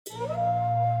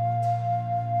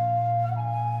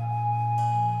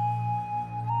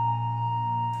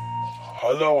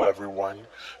Hello everyone.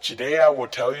 Today I will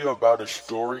tell you about a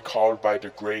story called by the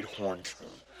Great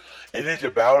Hornspoon. It is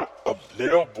about a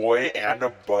little boy and a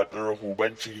butler who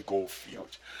went to the gold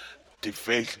field. They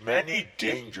faced many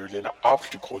dangers and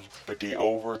obstacles, but they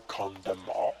overcome them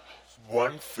all.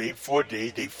 One fateful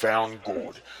day they found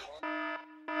gold,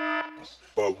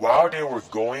 but while they were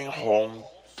going home,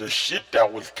 the ship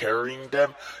that was carrying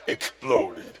them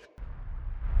exploded.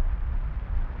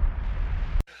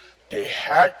 They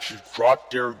had to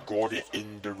drop their gold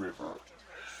in the river.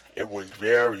 It was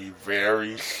very,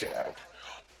 very sad.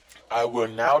 I will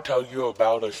now tell you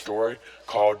about a story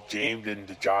called James and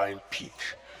the Giant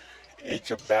Peach.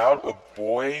 It's about a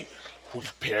boy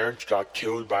whose parents got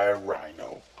killed by a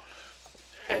rhino,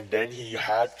 and then he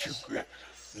had to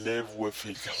live with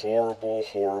his horrible,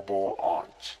 horrible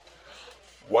aunt.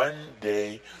 One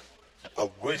day, a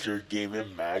wizard gave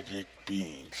him magic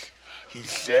beans. He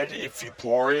said if you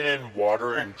pour it in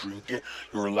water and drink it,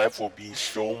 your life will be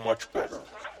so much better.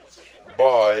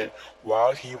 But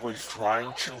while he was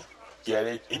trying to get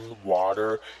it in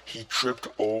water, he tripped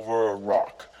over a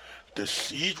rock. The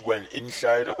seed went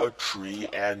inside a tree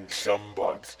and some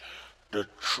bugs. The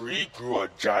tree grew a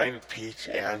giant peach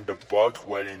and the bugs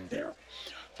went in there.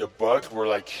 The bugs were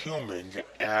like humans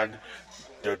and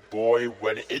the boy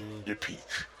went in the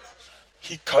peach.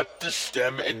 He cut the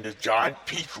stem and the giant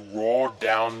peach rolled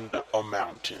down a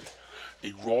mountain.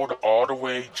 They rolled all the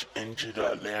way into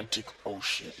the Atlantic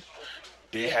Ocean.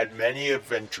 They had many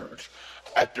adventures.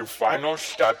 At their final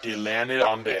stop, they landed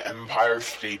on the Empire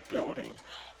State Building.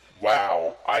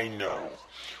 Wow, I know.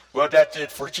 Well, that's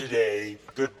it for today.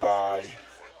 Goodbye.